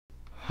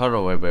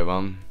Hello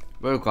everyone,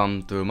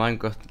 welcome to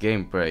Minecraft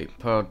gameplay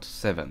part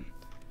 7.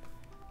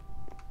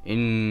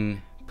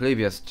 In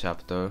previous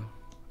chapter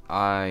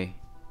I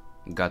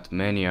got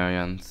many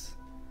irons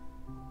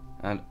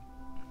and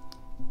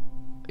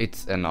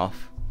it's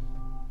enough,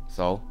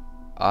 so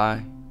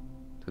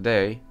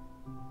today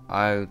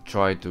I'll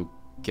try to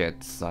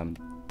get some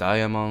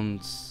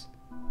diamonds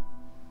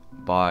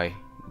by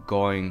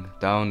going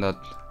down that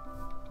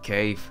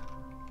cave.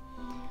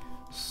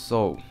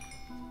 So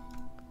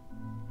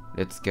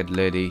let's get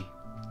ready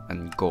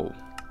and go.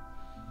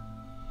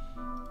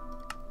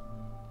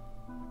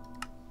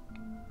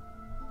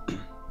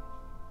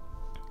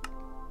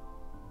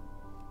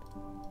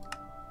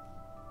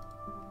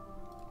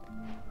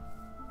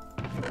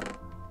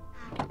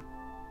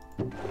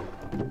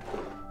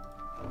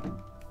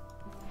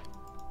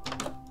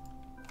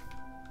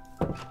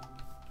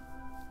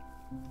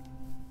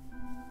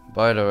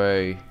 By the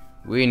way,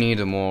 we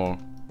need more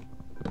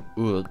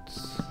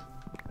woods,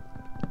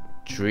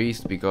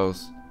 trees,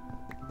 because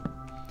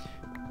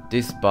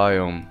this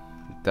biome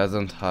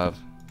doesn't have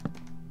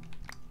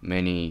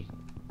many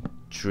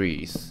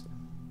trees,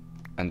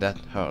 and that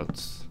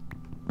hurts.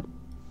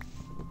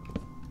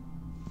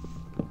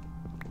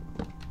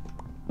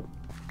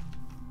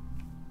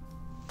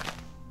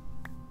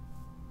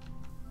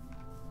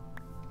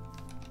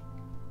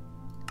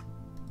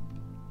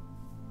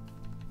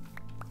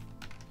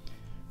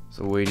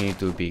 So we need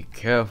to be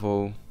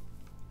careful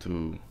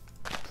to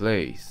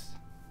place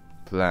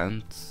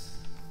plants.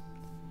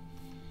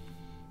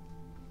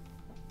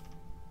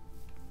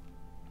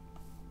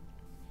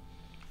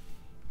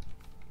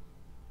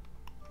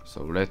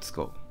 So let's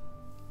go.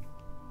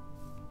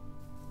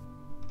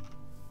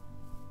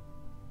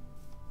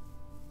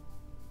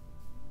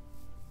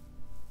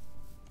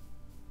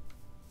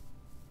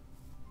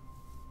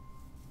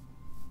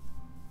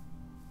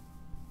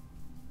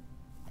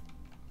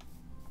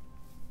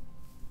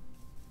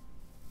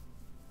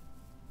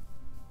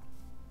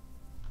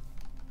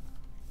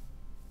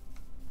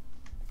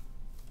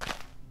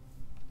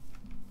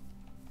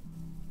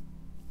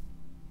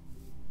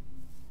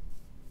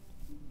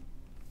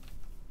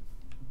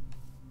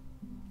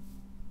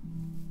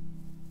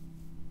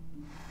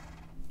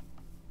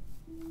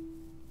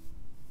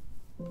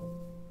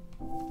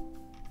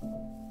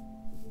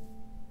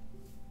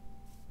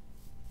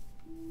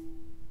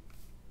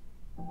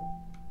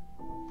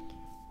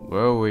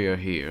 Well, we are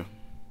here.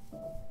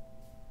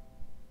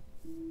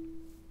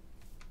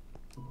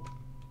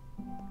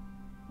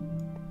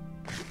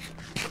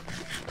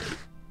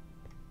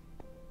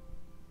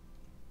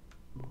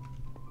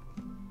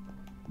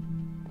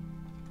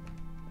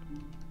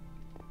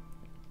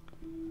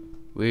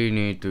 We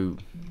need to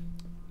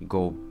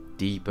go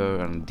deeper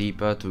and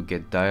deeper to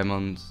get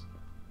diamonds.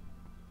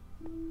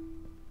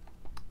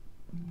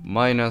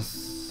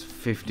 Minus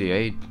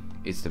 58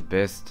 is the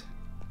best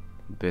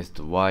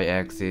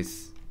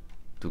y-axis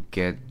to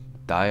get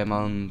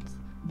diamonds,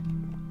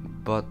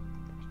 but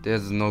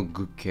there's no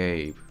good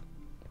cave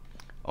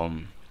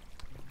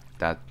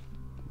that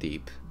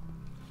deep.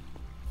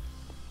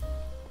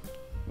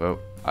 Well,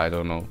 I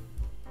don't know.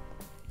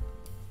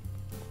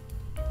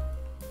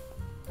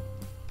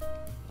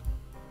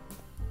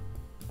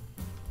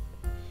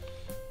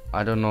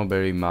 I don't know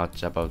very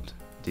much about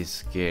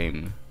this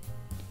game.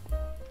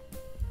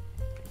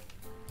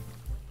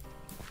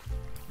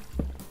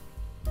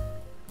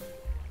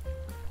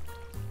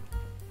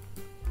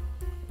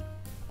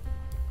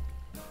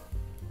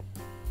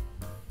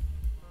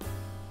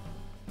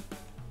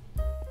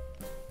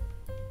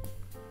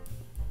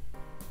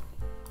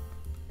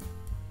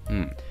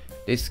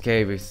 This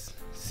cave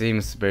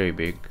seems very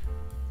big.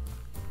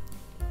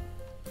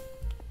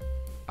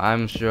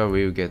 I'm sure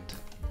we'll get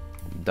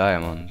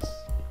diamonds.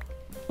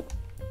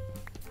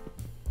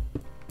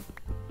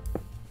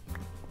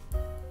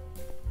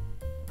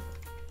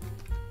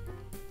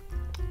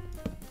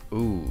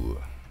 Ooh,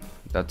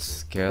 that's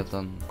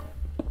skeleton.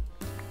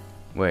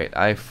 Wait,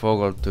 I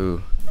forgot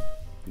to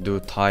do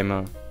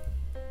timer.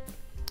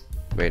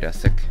 Wait a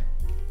sec.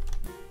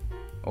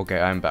 Okay,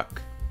 I'm back.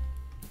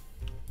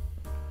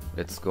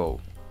 Let's go.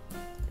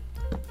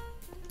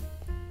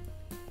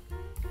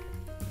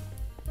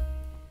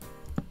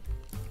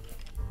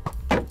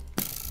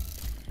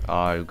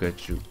 I'll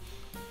get you.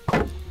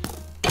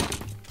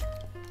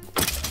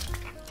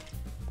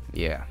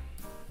 Yeah.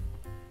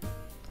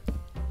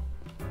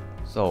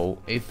 So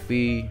if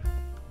we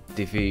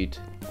defeat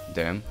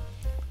them,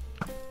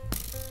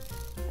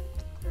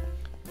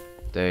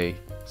 they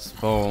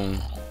spawn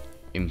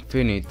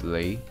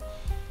infinitely,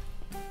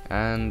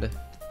 and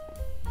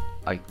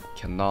I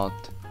cannot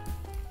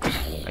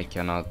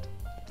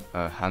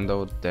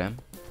handle them.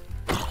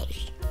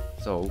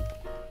 So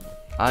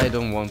I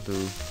don't want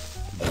to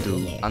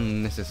do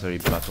unnecessary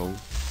battle.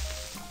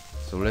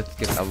 So let's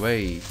get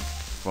away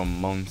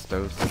from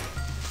monsters.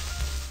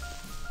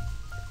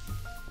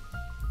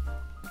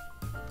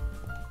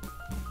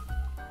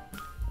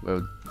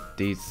 Well,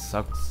 this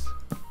sucks.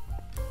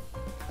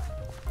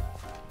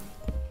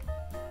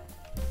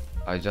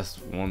 I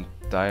just want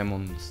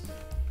diamonds.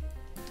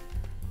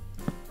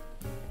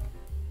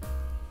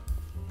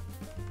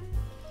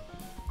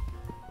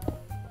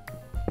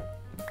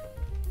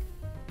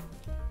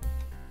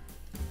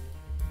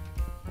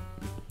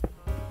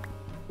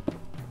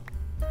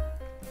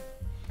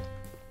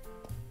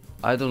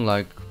 I don't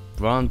like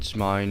branch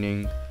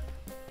mining.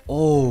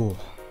 Oh,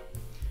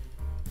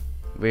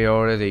 we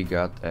already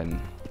got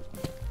an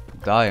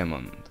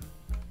diamond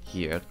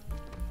here.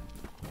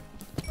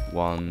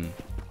 1,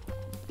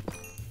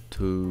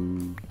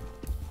 2,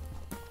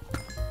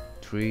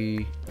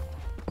 3,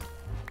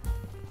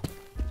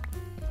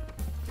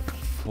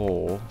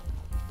 4.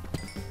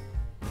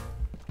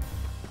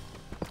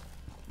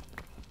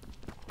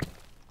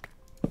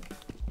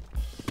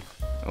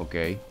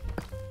 Okay,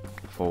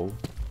 4.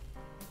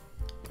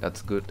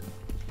 That's good.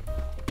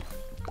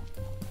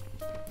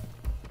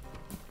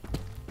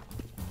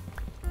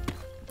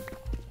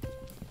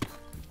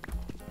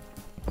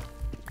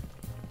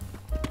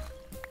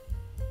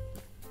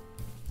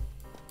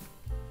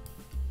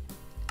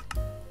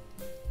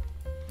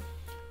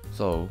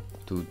 So,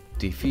 to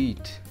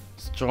defeat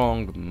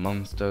strong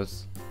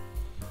monsters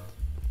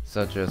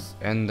such as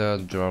ender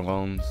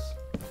dragons,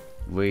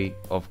 we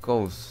of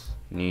course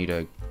need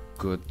a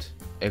good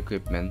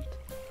equipment.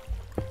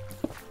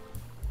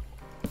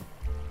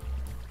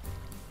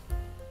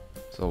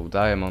 So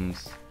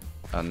diamonds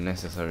are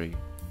necessary.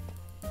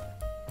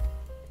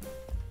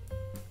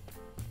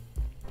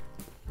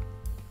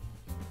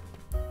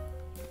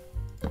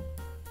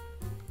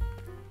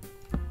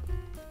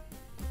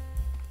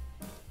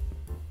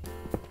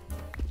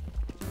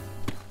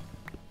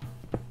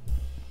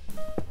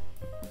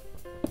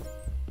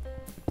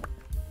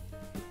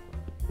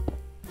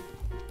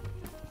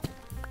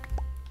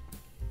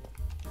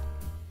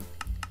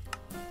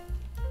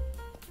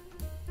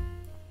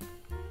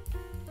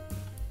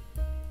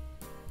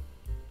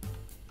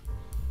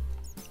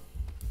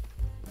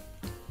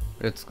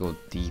 Let's go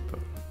deeper.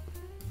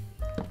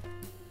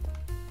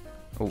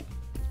 Oh,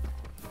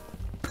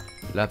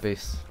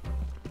 lapis.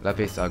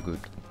 Lapis are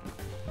good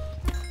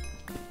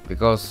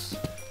because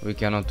we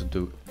cannot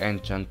do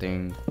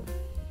enchanting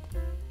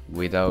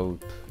without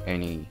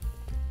any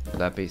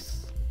lapis.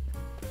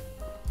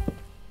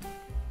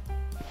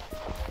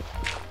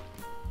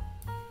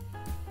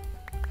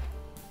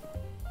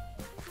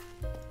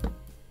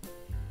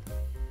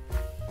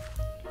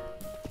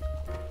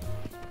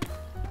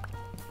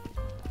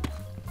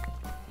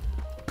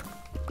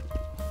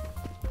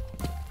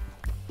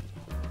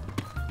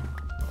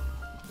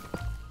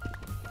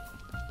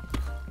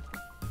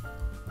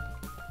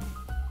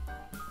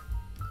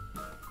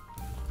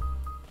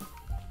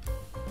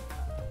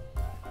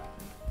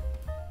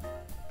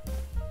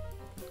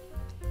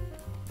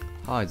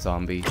 Hi,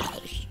 zombie.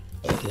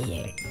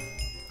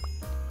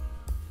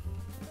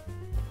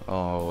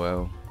 Oh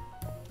well.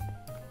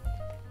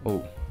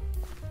 Oh,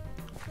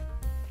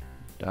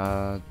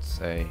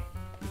 that's a.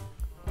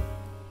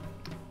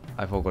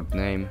 I forgot the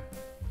name.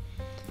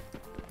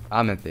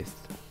 Amethyst.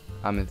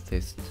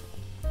 Amethyst.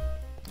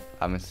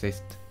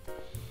 Amethyst.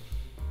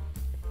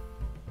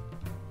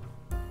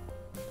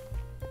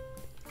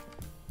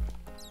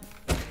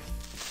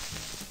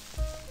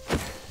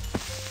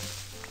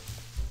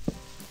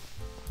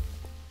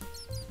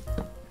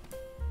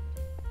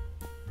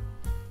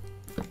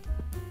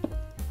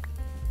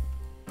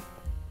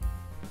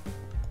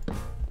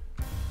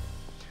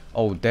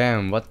 Oh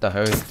damn, what the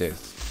hell is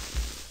this?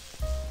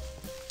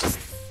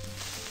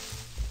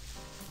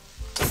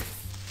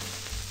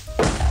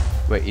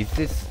 Wait, is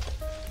this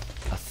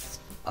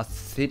a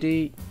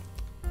city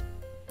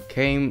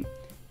came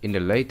in the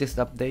latest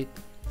update?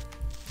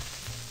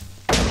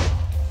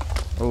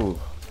 Oh.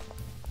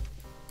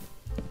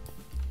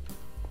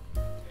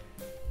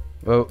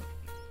 Well,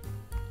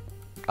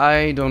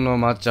 I don't know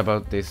much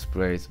about this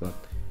place, but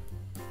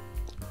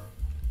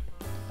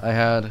I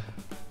had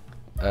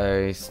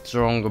a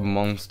strong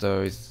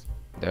monster is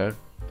there.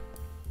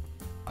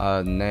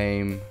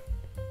 Name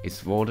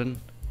is Warden,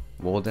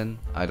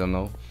 I don't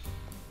know.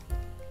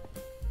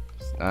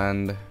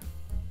 And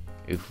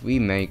if we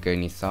make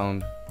any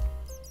sound,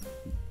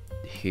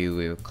 he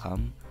will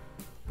come,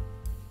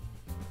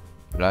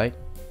 right?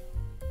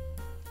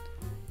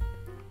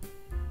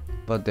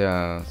 But there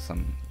are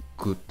some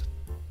good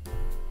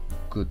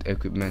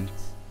equipment.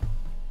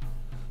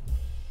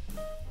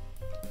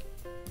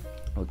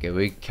 Okay,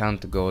 we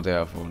can't go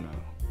there for now.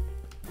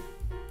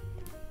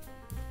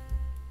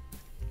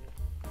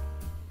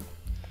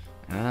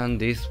 And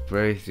this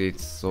place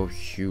is so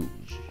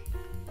huge.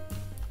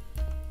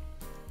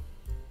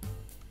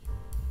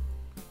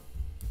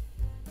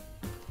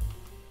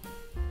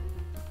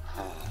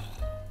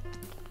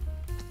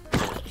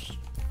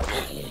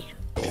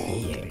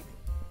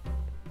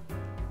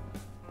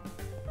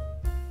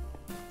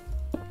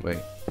 Wait,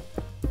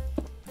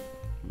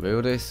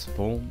 will they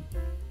spawn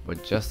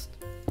but just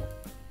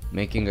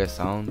making a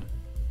sound?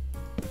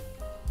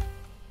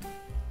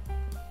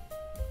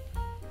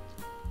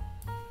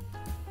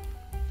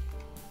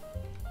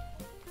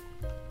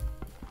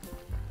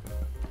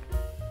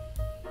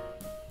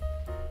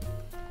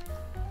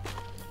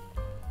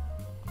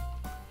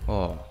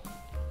 Oh,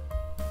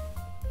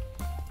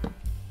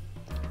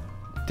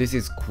 this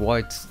is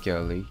quite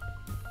scary.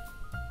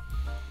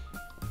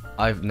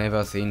 I've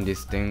never seen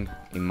this thing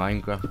in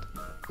Minecraft.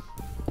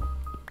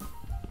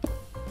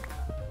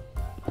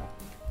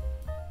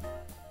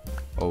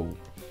 Oh,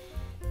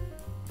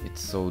 it's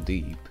so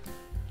deep.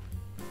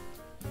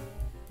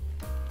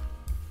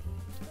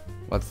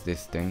 What's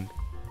this thing?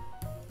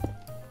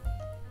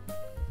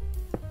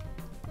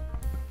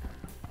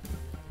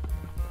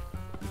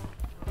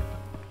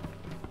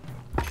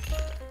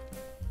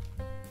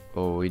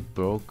 Oh, it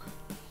broke.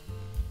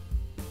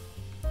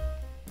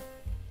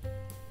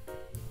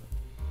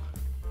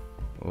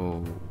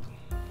 Oh.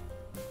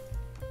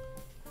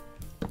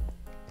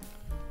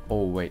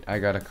 Oh wait, I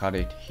gotta cut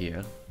it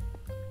here.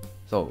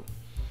 So,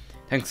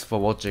 thanks for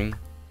watching.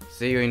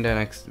 See you in the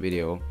next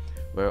video,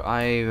 where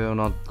I will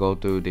not go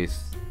to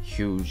this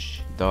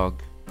huge,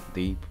 dark,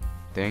 deep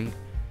thing.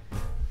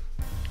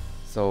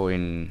 So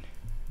in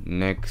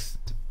next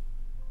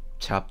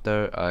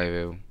chapter I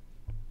will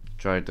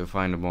try to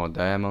find more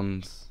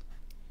diamonds.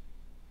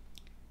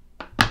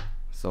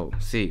 So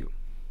see you.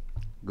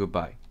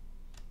 Goodbye.